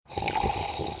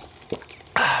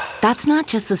That's not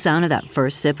just the sound of that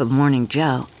first sip of Morning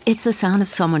Joe. It's the sound of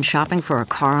someone shopping for a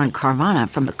car on Carvana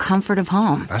from the comfort of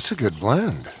home. That's a good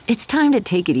blend. It's time to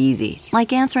take it easy,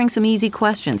 like answering some easy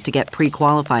questions to get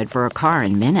pre-qualified for a car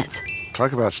in minutes.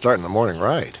 Talk about starting the morning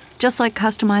right. Just like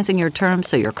customizing your terms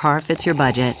so your car fits your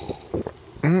budget.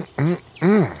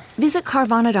 Visit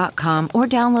Carvana.com or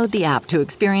download the app to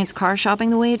experience car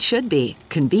shopping the way it should be.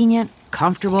 Convenient,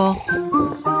 comfortable.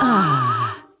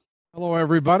 Hello,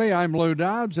 everybody. I'm Lou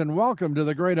Dobbs, and welcome to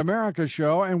the Great America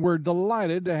Show, and we're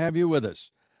delighted to have you with us.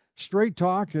 Straight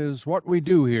talk is what we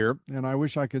do here, and I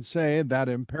wish I could say that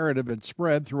imperative had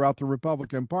spread throughout the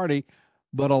Republican Party,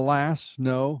 but alas,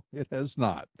 no, it has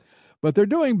not. But they're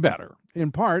doing better,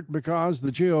 in part because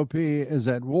the GOP is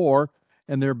at war,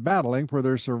 and they're battling for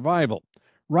their survival.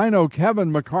 Rhino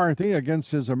Kevin McCarthy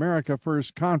against his America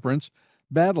First conference,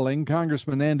 battling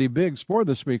Congressman Andy Biggs for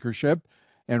the speakership,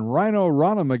 and Rhino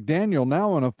Ronna Mcdaniel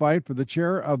now in a fight for the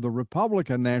chair of the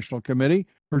Republican National Committee.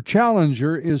 Her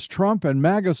challenger is Trump and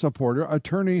MAGA supporter,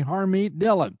 attorney Harmeet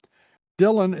Dhillon.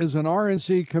 Dhillon is an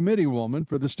RNC committee woman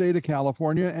for the state of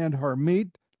California, and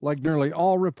Harmeet, like nearly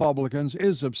all Republicans,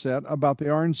 is upset about the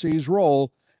RNC's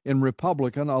role in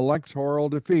Republican electoral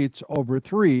defeats over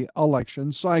 3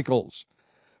 election cycles.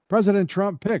 President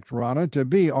Trump picked Ronna to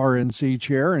be RNC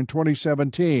chair in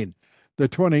 2017. The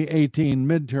 2018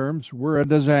 midterms were a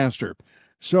disaster.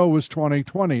 So was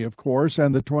 2020, of course,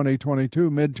 and the 2022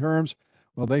 midterms,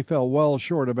 well, they fell well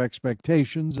short of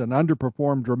expectations and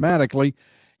underperformed dramatically,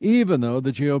 even though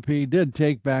the GOP did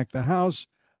take back the House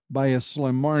by a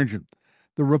slim margin.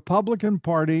 The Republican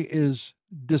Party is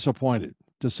disappointed,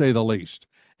 to say the least,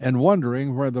 and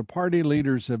wondering where the party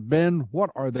leaders have been,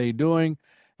 what are they doing,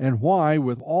 and why,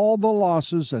 with all the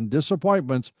losses and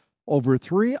disappointments over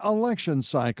 3 election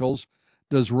cycles,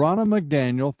 does Ronna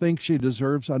Mcdaniel think she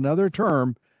deserves another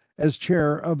term as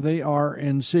chair of the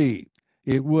RNC?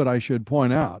 It would, I should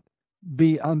point out,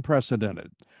 be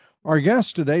unprecedented. Our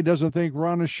guest today doesn't think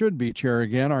Ronna should be chair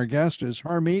again. Our guest is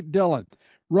Harmeet Dhillon,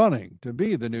 running to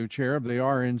be the new chair of the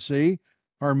RNC.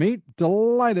 Harmeet,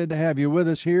 delighted to have you with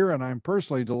us here, and I'm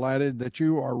personally delighted that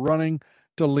you are running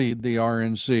to lead the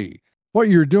RNC. What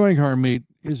you're doing, Harmeet,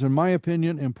 is, in my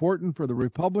opinion, important for the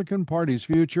Republican Party's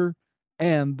future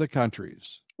and the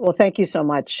country's. Well, thank you so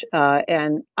much.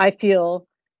 And I feel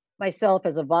myself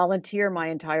as a volunteer my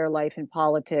entire life in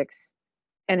politics,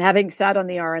 and having sat on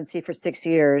the RNC for 6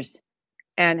 years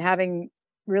and having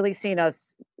really seen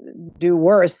us do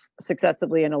worse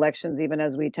successively in elections, even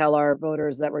as we tell our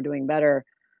voters that we're doing better,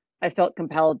 I felt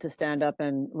compelled to stand up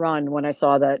and run when I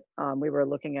saw that we were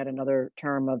looking at another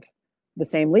term of the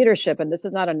same leadership. And this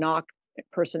is not a knock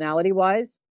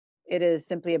personality-wise. It is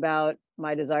simply about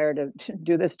my desire to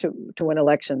do this to win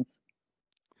elections.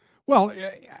 Well,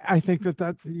 I think that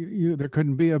there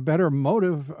couldn't be a better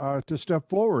motive to step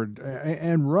forward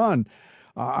and run.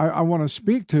 I want to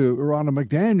speak to Ronna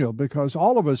Mcdaniel because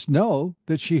all of us know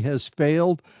that she has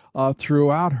failed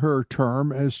throughout her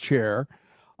term as chair,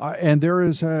 and there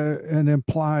is an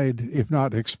implied, if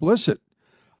not explicit,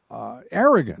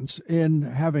 arrogance in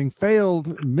having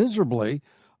failed miserably.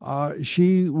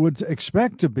 She would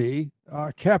expect to be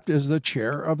kept as the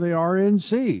chair of the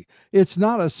RNC. It's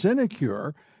not a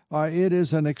sinecure. It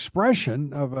is an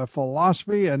expression of a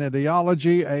philosophy, an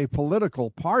ideology, a political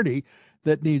party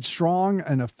that needs strong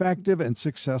and effective and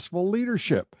successful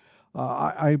leadership.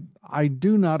 I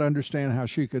do not understand how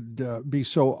she could be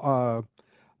so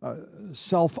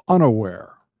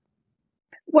self-unaware.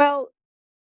 Well,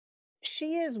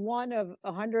 she is one of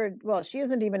 100. Well, she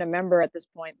isn't even a member at this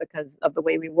point because of the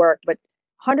way we work, but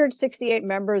 168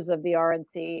 members of the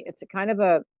RNC. It's kind of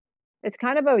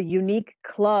a unique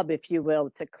club, if you will.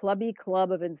 It's a clubby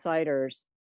club of insiders,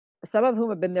 some of whom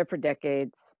have been there for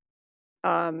decades,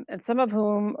 and some of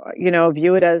whom,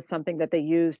 view it as something that they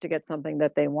use to get something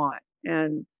that they want.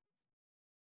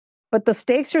 But the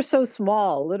stakes are so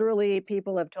small. Literally,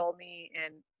 people have told me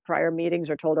in prior meetings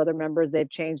or told other members they've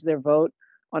changed their vote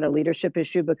on a leadership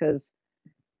issue because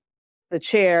the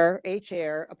chair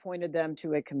appointed them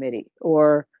to a committee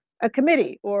or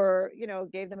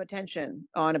gave them attention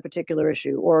on a particular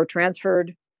issue or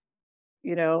transferred,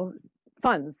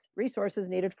 funds, resources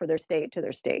needed for their state to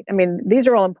their state. I mean, these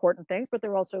are all important things, but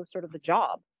they're also sort of the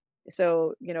job.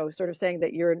 So, sort of saying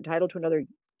that you're entitled to another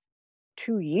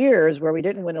 2 years where we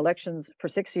didn't win elections for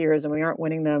 6 years and we aren't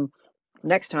winning them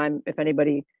next time, if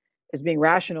anybody is being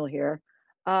rational here.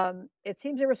 It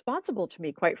seems irresponsible to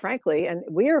me, quite frankly. And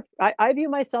I view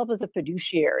myself as a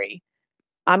fiduciary.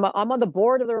 I'm on the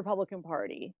board of the Republican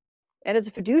Party. And as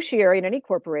a fiduciary in any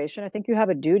corporation, I think you have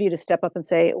a duty to step up and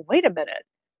say, wait a minute,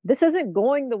 this isn't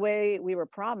going the way we were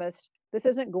promised. This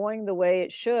isn't going the way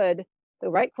it should. The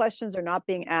right questions are not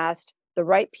being asked. The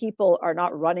right people are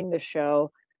not running the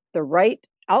show. The right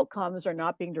outcomes are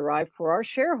not being derived for our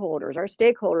shareholders, our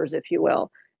stakeholders, if you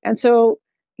will. And so,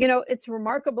 it's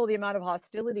remarkable the amount of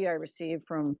hostility I received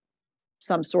from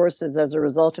some sources as a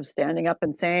result of standing up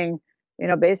and saying, I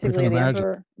can basically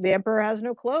imagine. the emperor has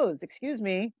no clothes. Excuse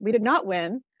me, we did not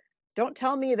win. Don't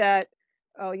tell me that,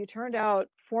 oh, you turned out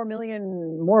 4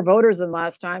 million more voters than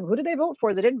last time. Who did they vote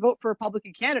for? They didn't vote for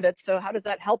Republican candidates. So how does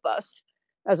that help us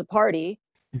as a party?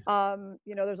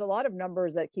 There's a lot of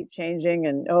numbers that keep changing,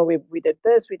 and oh, we did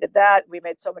this, we did that, we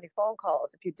made so many phone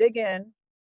calls. If you dig in,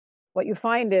 what you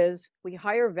find is we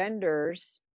hire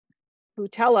vendors who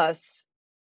tell us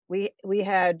we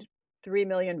had 3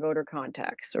 million voter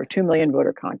contacts or 2 million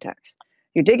voter contacts.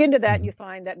 You dig into that and you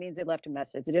find that means they left a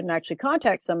message. They didn't actually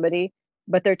contact somebody,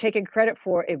 but they're taking credit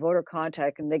for a voter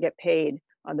contact, and they get paid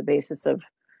on the basis of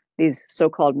these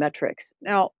so-called metrics.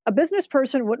 Now, a business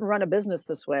person wouldn't run a business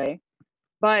this way,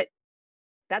 but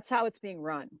that's how it's being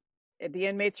run. The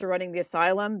inmates are running the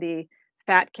asylum. The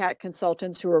fat cat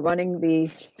consultants who are running the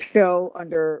show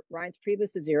under Reince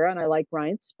Priebus's era, and I like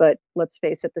Reince, but let's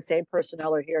face it, the same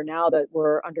personnel are here now that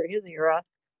were under his era.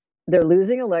 They're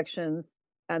losing elections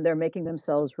and they're making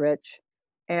themselves rich.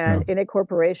 Yeah. And in a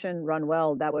corporation run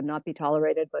well, that would not be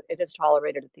tolerated, but it is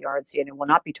tolerated at the RNC, and it will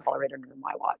not be tolerated under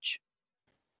my watch.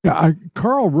 Yeah,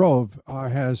 Karl Rove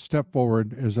has stepped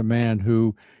forward as a man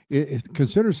who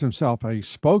considers himself a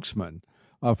spokesman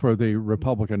for the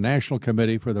Republican National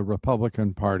Committee for the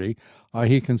Republican Party.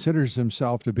 He considers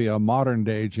himself to be a modern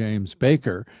day James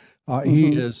Baker. He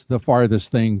is the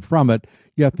farthest thing from it,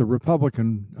 yet the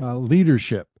Republican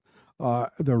leadership, the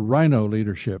Rhino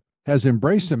leadership, has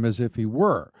embraced him as if he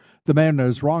were. The man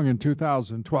was wrong in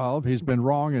 2012. He's been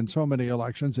wrong in so many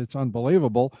elections. It's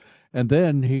unbelievable. And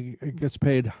then he gets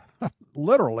paid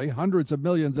literally hundreds of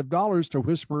millions of dollars to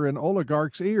whisper in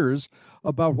oligarchs' ears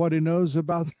about what he knows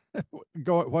about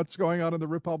what's going on in the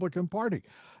Republican Party.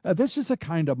 This is a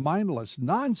kind of mindless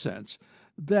nonsense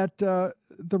that the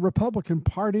Republican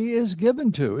Party is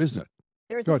given to, isn't it?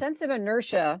 There's Go a ahead. sense of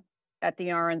inertia at the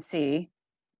RNC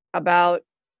about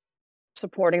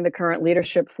supporting the current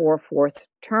leadership for a fourth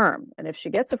term. And if she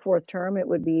gets a fourth term, it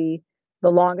would be the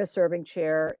longest serving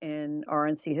chair in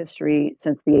RNC history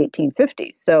since the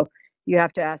 1850s. So you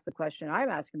have to ask the question, I'm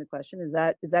asking the question, is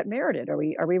that merited? Are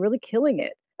we really killing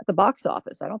it at the box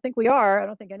office? I don't think we are. I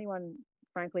don't think anyone,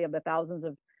 frankly, of the thousands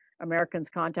of Americans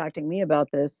contacting me about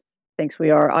this thinks we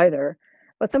are either.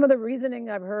 But some of the reasoning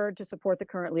I've heard to support the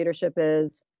current leadership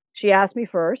is she asked me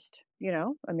first.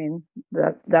 I mean,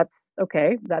 that's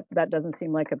okay. That doesn't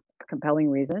seem like a compelling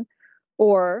reason.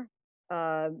 Or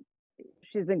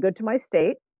she's been good to my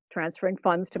state, transferring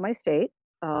funds to my state,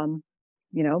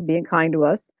 being kind to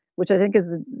us, which I think is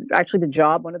actually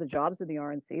one of the jobs of the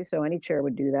RNC. So any chair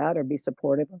would do that or be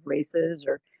supportive of races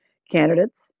or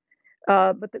candidates.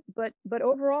 But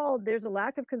overall, there's a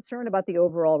lack of concern about the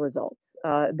overall results.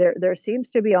 There seems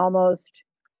to be almost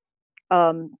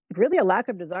really a lack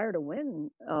of desire to win,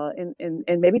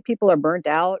 and maybe people are burnt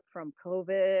out from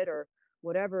COVID or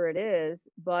whatever it is.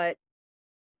 But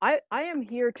I am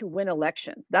here to win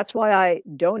elections. That's why I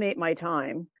donate my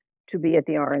time to be at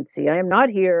the RNC. I am not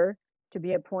here to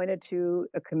be appointed to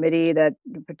a committee that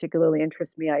particularly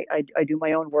interests me. I do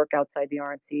my own work outside the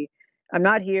RNC. I'm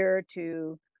not here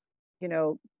to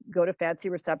go to fancy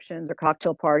receptions or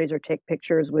cocktail parties or take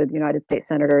pictures with United States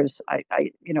senators.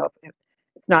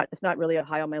 It's not really a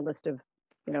high on my list of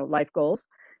life goals.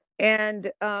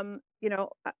 And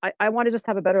I want to just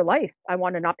have a better life. I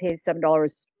want to not pay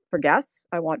 $7 for gas.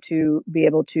 I want to be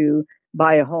able to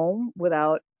buy a home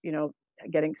without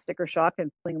getting sticker shock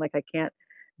and feeling like I can't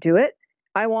do it.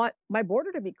 I want my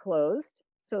border to be closed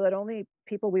so that only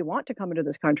people we want to come into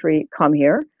this country come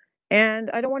here.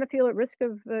 And I don't want to feel at risk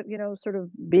of, sort of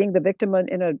being the victim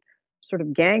in a sort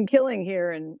of gang killing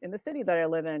here in the city that I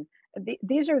live in.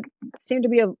 These seem to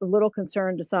be a little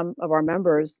concern to some of our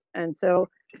members. And so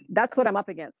that's what I'm up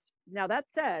against. Now, that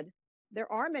said,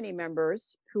 there are many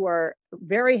members who are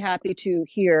very happy to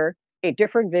hear a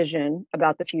different vision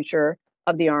about the future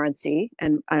of the RNC.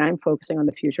 And I'm focusing on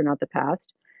the future, not the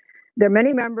past. There are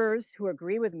many members who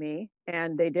agree with me,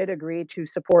 and they did agree to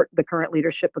support the current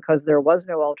leadership because there was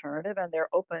no alternative, and they're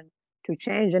open to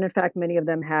change. And in fact, many of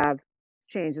them have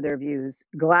changed their views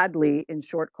gladly in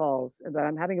short calls. But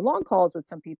I'm having long calls with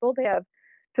some people. They have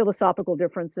philosophical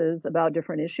differences about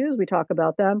different issues. We talk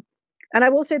about them. And I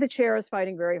will say the chair is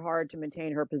fighting very hard to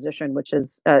maintain her position, which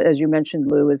is, as you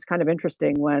mentioned, Lou, is kind of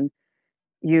interesting when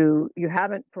you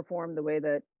haven't performed the way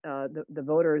that the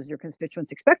voters, your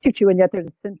constituents, expect you to, and yet there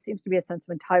seems to be a sense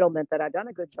of entitlement that I've done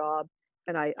a good job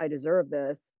and I deserve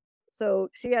this. So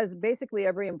she has basically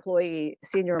every employee,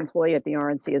 senior employee at the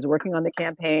RNC, is working on the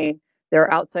campaign. There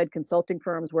are outside consulting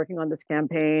firms working on this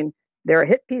campaign. There are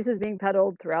hit pieces being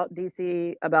peddled throughout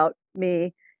DC about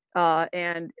me,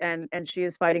 and she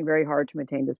is fighting very hard to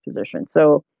maintain this position.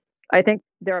 So I think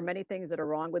there are many things that are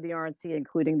wrong with the RNC,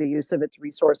 including the use of its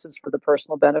resources for the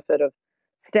personal benefit of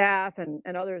staff and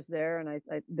others there. And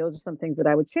those are some things that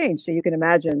I would change. So you can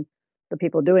imagine the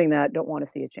people doing that don't want to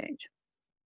see a change.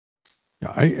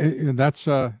 Yeah, that's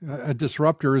a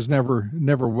disruptor is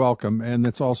never welcome, and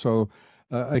it's also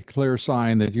a clear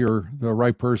sign that you're the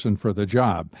right person for the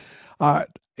job. Uh,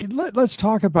 let's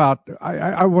talk about.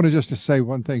 I want to just say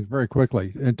one thing very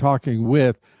quickly. In talking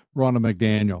with Ronna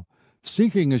Mcdaniel,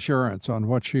 seeking assurance on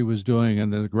what she was doing in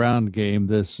the ground game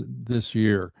this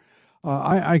year.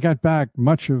 I got back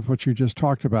much of what you just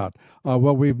talked about.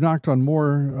 Well, we've knocked on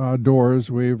more doors,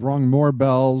 we've rung more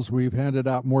bells, we've handed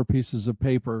out more pieces of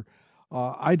paper.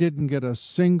 I didn't get a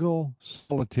single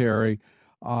solitary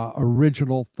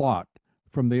original thought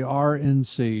from the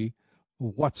RNC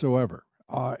whatsoever.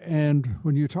 And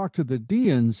when you talk to the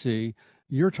DNC,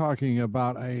 you're talking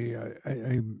about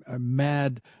a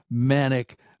mad,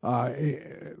 manic,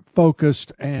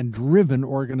 focused, and driven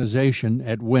organization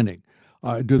at winning.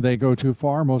 Do they go too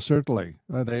far? Most certainly.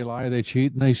 They lie, they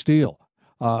cheat, and they steal.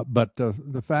 But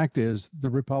the fact is, the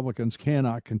Republicans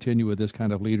cannot continue with this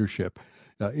kind of leadership.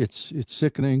 It's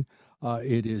sickening.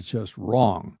 It is just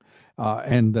wrong.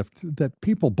 And that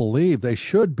people believe they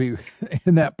should be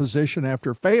in that position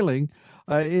after failing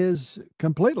is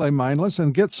completely mindless,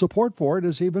 and get support for it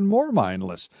is even more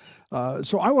mindless.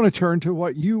 So I want to turn to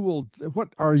what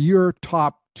are your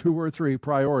top 2 or 3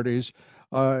 priorities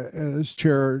as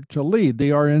chair to lead the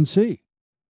RNC?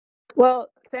 Well,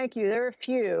 thank you. There are a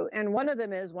few. And one of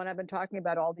them is one I've been talking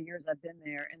about all the years I've been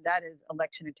there, and that is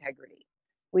election integrity.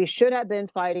 We should have been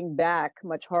fighting back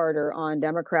much harder on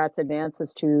Democrats'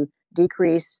 advances to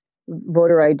decrease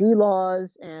voter ID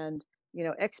laws and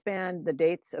expand the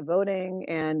dates of voting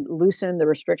and loosen the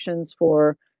restrictions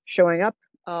for showing up,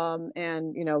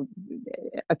 and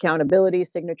accountability,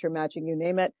 signature matching, you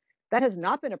name it. That has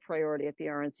not been a priority at the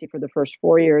RNC for the first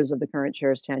 4 years of the current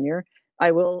chair's tenure.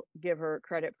 I will give her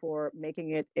credit for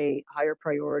making it a higher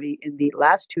priority in the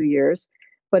last 2 years,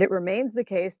 but it remains the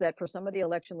case that for some of the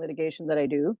election litigation that I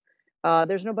do,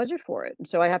 there's no budget for it. And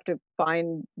so I have to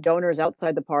find donors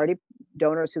outside the party,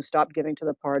 donors who stopped giving to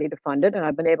the party to fund it. And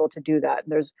I've been able to do that.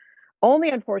 And there's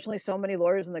only, unfortunately, so many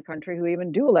lawyers in the country who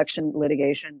even do election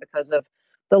litigation because of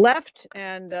the left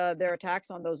and their attacks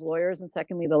on those lawyers. And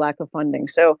secondly, the lack of funding.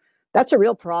 So that's a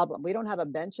real problem. We don't have a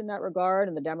bench in that regard,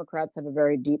 and the Democrats have a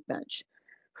very deep bench.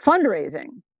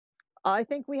 Fundraising. I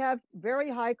think we have very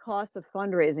high costs of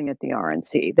fundraising at the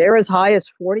RNC. They're as high as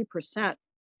 40%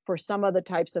 for some of the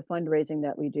types of fundraising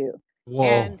that we do. Whoa.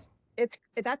 And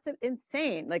that's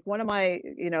insane. Like one of my,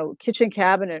 kitchen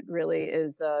cabinet really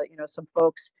is, some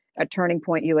folks at Turning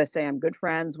Point USA. I'm good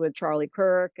friends with Charlie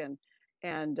Kirk and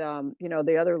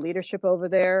the other leadership over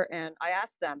there. And I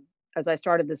asked them as I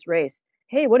started this race,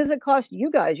 hey, what does it cost you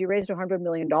guys? You raised $100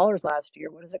 million last year.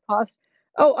 What does it cost?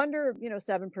 Oh, under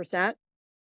 7%.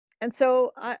 And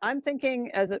so I'm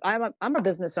thinking, I'm a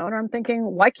business owner, I'm thinking,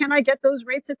 why can't I get those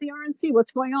rates at the RNC?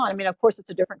 What's going on? I mean, of course, it's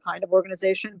a different kind of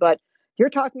organization, but you're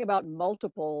talking about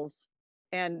multiples.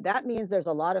 And that means there's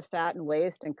a lot of fat and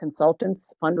waste, and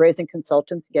fundraising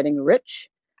consultants getting rich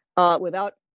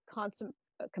without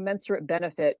commensurate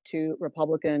benefit to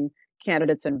Republican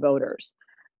candidates and voters.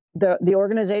 The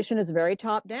organization is very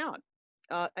top down.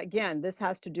 Again, this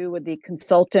has to do with the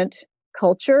consultant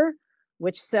culture,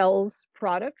 which sells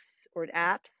products or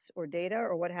apps or data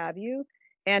or what have you,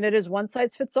 and it is one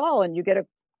size fits all. And you get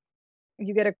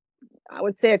a I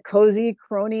would say a cozy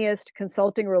cronyist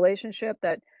consulting relationship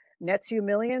that nets you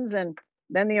millions, and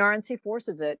then the RNC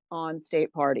forces it on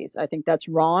state parties. I think that's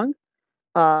wrong.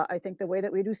 I think the way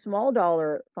that we do small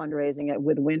dollar fundraising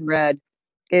with WinRed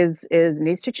is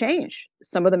needs to change.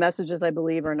 Some of the messages, I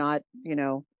believe, are not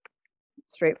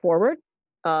straightforward.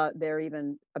 They're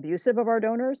even abusive of our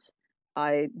donors.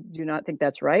 I do not think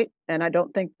that's right. And I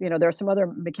don't think, there are some other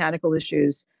mechanical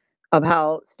issues of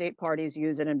how state parties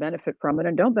use it and benefit from it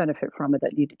and don't benefit from it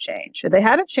that need to change. They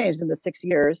haven't changed in the 6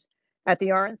 years at the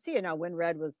RNC. And now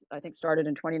WinRed was, I think, started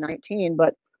in 2019.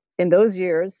 But in those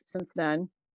years since then,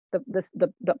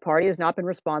 the party has not been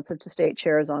responsive to state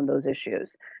chairs on those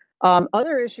issues.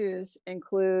 Other issues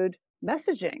include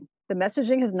messaging. The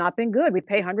messaging has not been good. We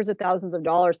pay hundreds of thousands of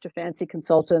dollars to fancy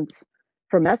consultants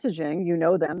for messaging. You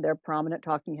know them. They're prominent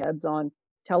talking heads on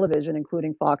television,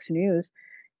 including Fox News,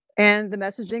 and the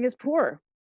messaging is poor.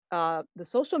 The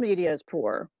social media is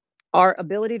poor. Our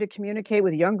ability to communicate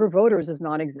with younger voters is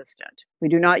non-existent. We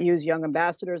do not use young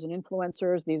ambassadors and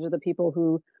influencers. These are the people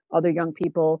who other young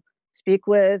people speak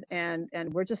with, and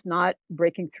we're just not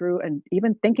breaking through and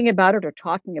even thinking about it or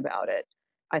talking about it.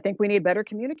 I think we need better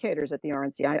communicators at the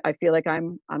RNC. I feel like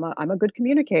I'm a good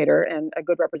communicator and a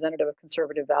good representative of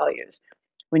conservative values.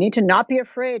 We need to not be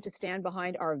afraid to stand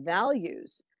behind our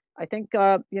values. I think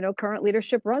current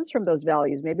leadership runs from those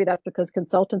values. Maybe that's because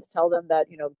consultants tell them that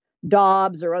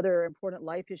Dobbs or other important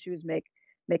life issues make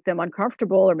them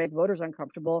uncomfortable or make voters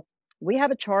uncomfortable. We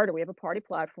have a charter. We have a party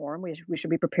platform. We should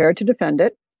be prepared to defend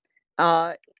it,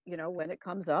 when it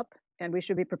comes up, and we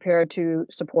should be prepared to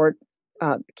support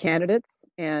candidates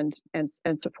and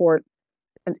support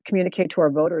and communicate to our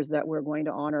voters that we're going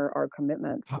to honor our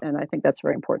commitments. And I think that's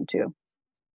very important too.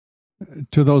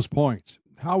 To those points,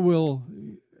 how will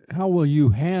you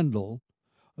handle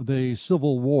the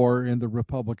civil war in the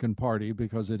Republican Party,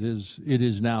 because it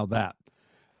is now that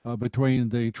between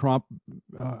the Trump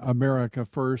America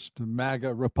First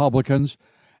MAGA Republicans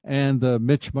and the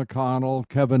Mitch McConnell,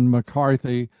 Kevin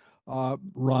McCarthy, Ronna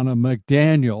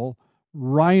Mcdaniel,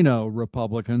 Rhino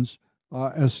Republicans,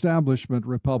 establishment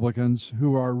Republicans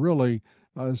who are really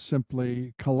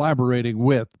simply collaborating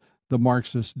with the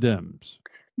Marxist Dems?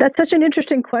 That's such an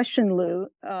interesting question, Lou,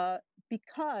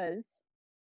 because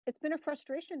it's been a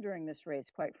frustration during this race,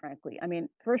 quite frankly. I mean,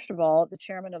 first of all, the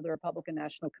chairman of the Republican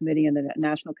National Committee and the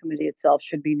National Committee itself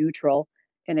should be neutral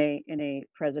in a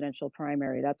presidential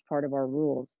primary. That's part of our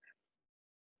rules.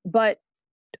 But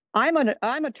I'm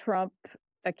a Trump.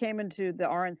 I came into the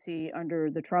RNC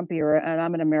under the Trump era, and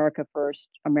I'm an America First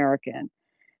American.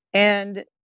 And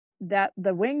that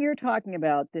the wing you're talking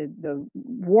about, the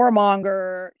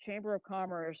warmonger Chamber of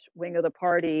Commerce wing of the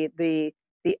party, the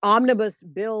omnibus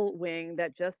bill wing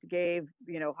that just gave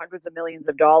hundreds of millions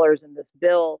of dollars in this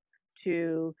bill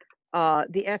to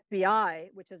the FBI,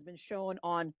 which has been shown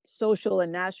on social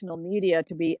and national media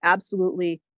to be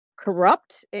absolutely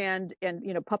corrupt and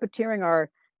puppeteering our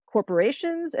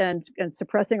corporations and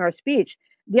suppressing our speech.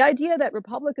 The idea that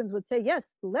Republicans would say, yes,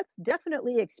 let's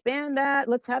definitely expand that.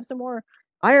 Let's have some more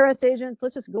IRS agents.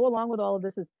 Let's just go along with all of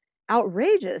this is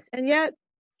outrageous. And yet,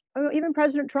 even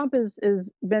President Trump has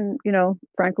been,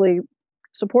 frankly,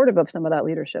 supportive of some of that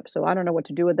leadership. So I don't know what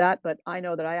to do with that, but I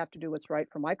know that I have to do what's right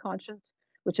for my conscience,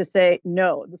 which is say,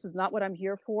 no, this is not what I'm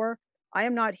here for. I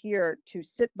am not here to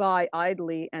sit by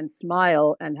idly and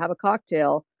smile and have a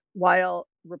cocktail while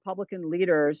Republican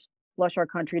leaders flush our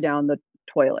country down the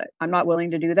toilet. I'm not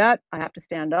willing to do that. I have to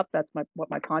stand up. That's what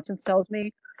my conscience tells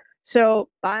me. So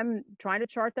I'm trying to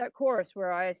chart that course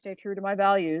where I stay true to my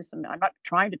values. I'm not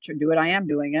trying to do it. I am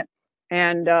doing it,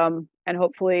 and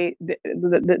hopefully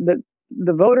the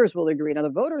voters will agree. Now the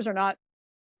voters are not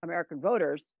American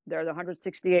voters. They're the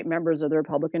 168 members of the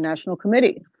Republican National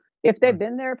Committee. If they've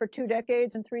been there for 2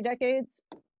 decades and 3 decades,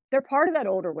 they're part of that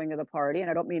older wing of the party. And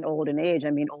I don't mean old in age.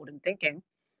 I mean old in thinking.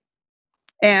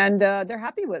 And they're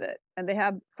happy with it. And they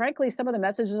have, frankly, some of the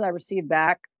messages I received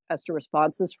back as to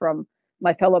responses from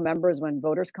my fellow members when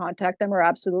voters contact them are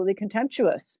absolutely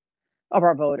contemptuous of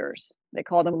our voters. They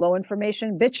call them low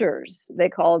information bitchers. They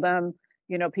call them,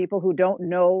 people who don't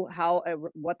know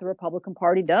what the Republican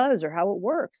Party does or how it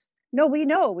works. No, we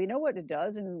know what it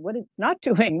does and what it's not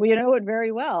doing. We know it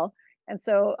very well. And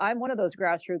so I'm one of those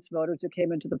grassroots voters who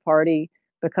came into the party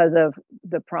because of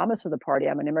the promise of the party.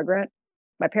 I'm an immigrant.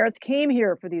 My parents came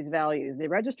here for these values. They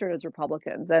registered as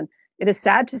Republicans. And it is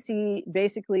sad to see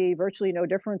basically virtually no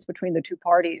difference between the two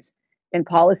parties in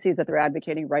policies that they're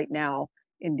advocating right now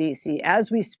in DC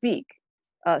as we speak.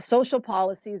 Social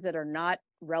policies that are not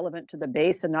relevant to the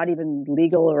base and not even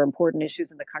legal or important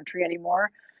issues in the country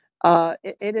anymore.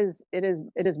 It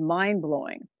is mind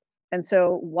blowing. And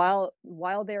so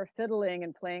while they're fiddling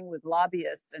and playing with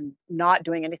lobbyists and not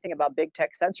doing anything about big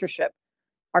tech censorship,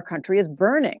 our country is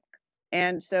burning.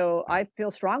 And so I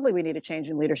feel strongly we need a change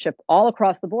in leadership all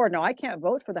across the board. Now, I can't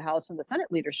vote for the House and the Senate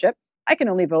leadership. I can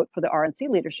only vote for the RNC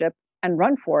leadership and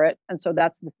run for it. And so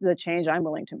that's the change I'm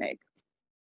willing to make.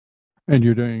 And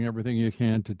you're doing everything you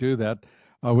can to do that,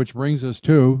 which brings us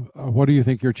to what do you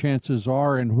think your chances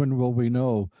are, and when will we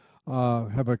know?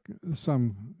 Have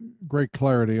some great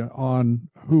clarity on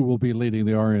who will be leading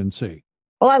the RNC.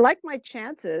 Well, I like my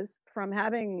chances from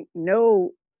having no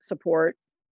support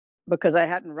because I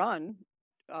hadn't run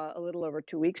a little over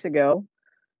 2 weeks ago.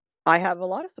 I have a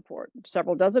lot of support.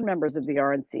 Several dozen members of the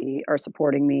RNC are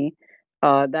supporting me.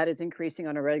 That is increasing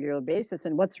on a regular basis.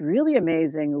 And what's really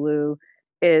amazing, Lou,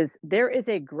 is there is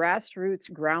a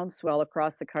grassroots groundswell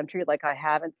across the country like I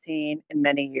haven't seen in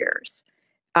many years.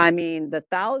 I mean, the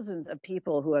thousands of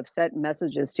people who have sent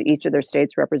messages to each of their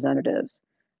state's representatives.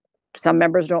 Some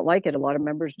members don't like it, a lot of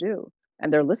members do,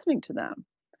 and they're listening to them.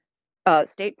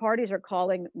 State parties are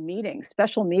calling meetings,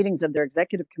 special meetings of their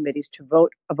executive committees to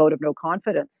vote a vote of no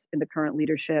confidence in the current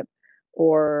leadership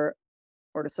or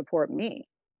to support me.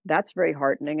 That's very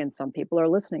heartening, and some people are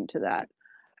listening to that.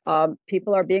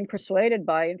 People are being persuaded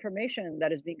by information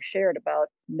that is being shared about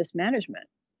mismanagement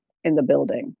in the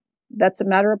building. That's a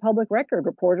matter of public record.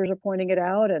 Reporters are pointing it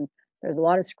out, and there's a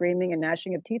lot of screaming and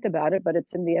gnashing of teeth about it, but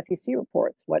it's in the FEC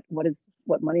reports what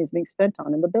money is being spent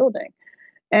on in the building.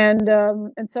 And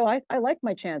so I like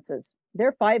my chances. There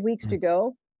are 5 weeks to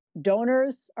go.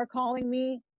 Donors are calling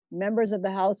me, members of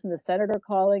the House and the Senate are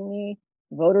calling me,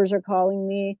 voters are calling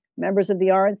me, members of the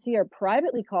RNC are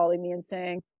privately calling me and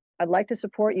saying, I'd like to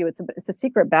support you. It's a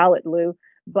secret ballot, Lou,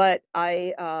 but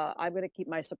I'm going to keep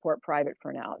my support private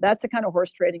for now. That's the kind of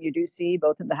horse trading you do see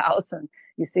both in the House and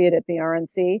you see it at the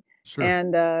RNC. Sure.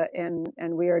 And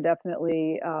we are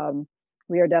definitely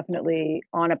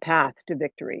on a path to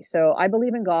victory. So I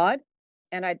believe in God,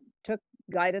 and I took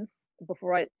guidance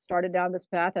before I started down this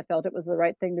path. I felt it was the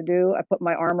right thing to do. I put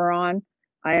my armor on.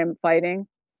 I am fighting,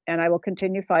 and I will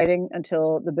continue fighting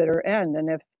until the bitter end.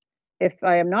 And if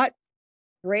I am not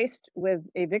graced with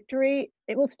a victory,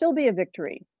 it will still be a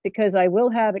victory because I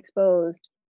will have exposed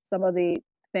some of the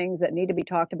things that need to be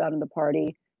talked about in the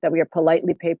party that we are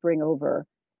politely papering over.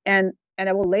 And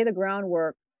I will lay the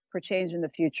groundwork for change in the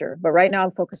future. But right now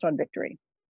I'm focused on victory.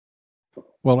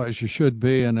 Well, as you should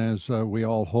be, and as we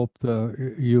all hope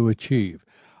you achieve.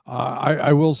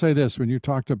 I will say this, when you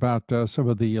talked about some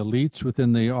of the elites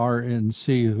within the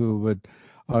RNC who would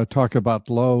talk about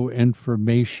low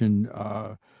information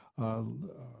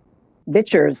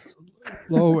bitchers.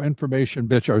 Low information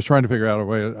bitch. I was trying to figure out a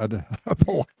way,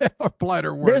 a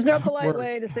politer word. There's no polite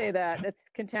way to say that. It's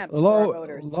contempt for our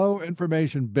voters. Low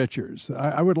information bitchers.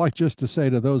 I would like just to say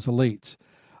to those elites,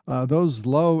 those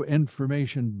low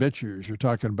information bitchers you're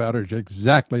talking about are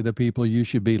exactly the people you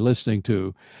should be listening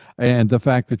to. And the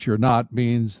fact that you're not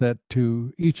means that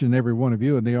to each and every one of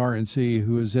you in the RNC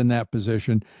who is in that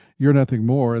position, you're nothing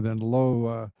more than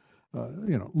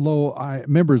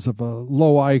members of a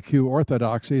low IQ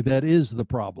orthodoxy. That is the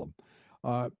problem.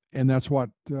 And that's what,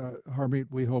 Harmeet,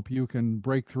 we hope you can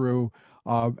break through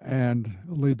and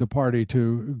lead the party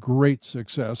to great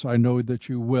success. I know that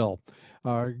you will,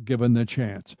 given the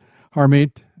chance.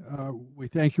 Harmeet, we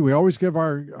thank you. We always give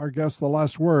our guests the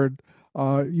last word.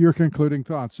 Your concluding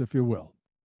thoughts, if you will.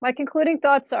 My concluding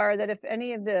thoughts are that if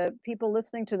any of the people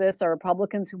listening to this are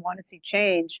Republicans who want to see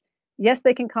change, yes,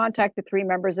 they can contact the 3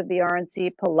 members of the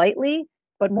RNC politely,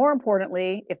 but more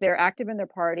importantly, if they're active in their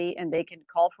party and they can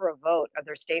call for a vote of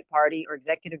their state party or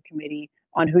executive committee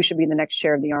on who should be the next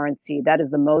chair of the RNC, that is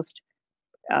the most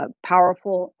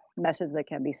powerful message that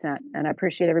can be sent. And I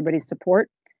appreciate everybody's support.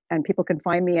 And people can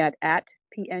find me at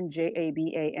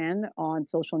PNJABAN on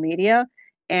social media.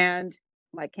 And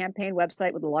my campaign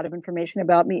website with a lot of information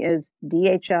about me is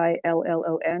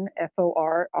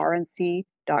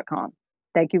DHILLONFORRNC.com.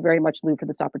 Thank you very much, Lou, for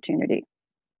this opportunity.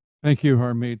 Thank you,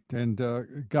 Harmeet, and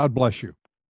God bless you.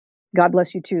 God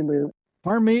bless you too, Lou.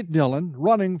 Harmeet Dhillon,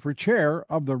 running for chair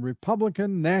of the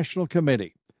Republican National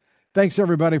Committee. Thanks,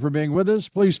 everybody, for being with us.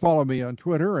 Please follow me on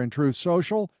Twitter and Truth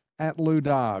Social at Lou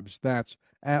Dobbs. That's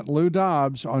at Lou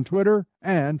Dobbs on Twitter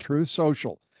and Truth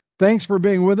Social. Thanks for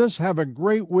being with us. Have a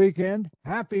great weekend.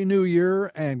 Happy New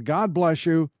Year, and God bless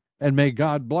you, and may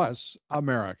God bless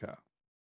America.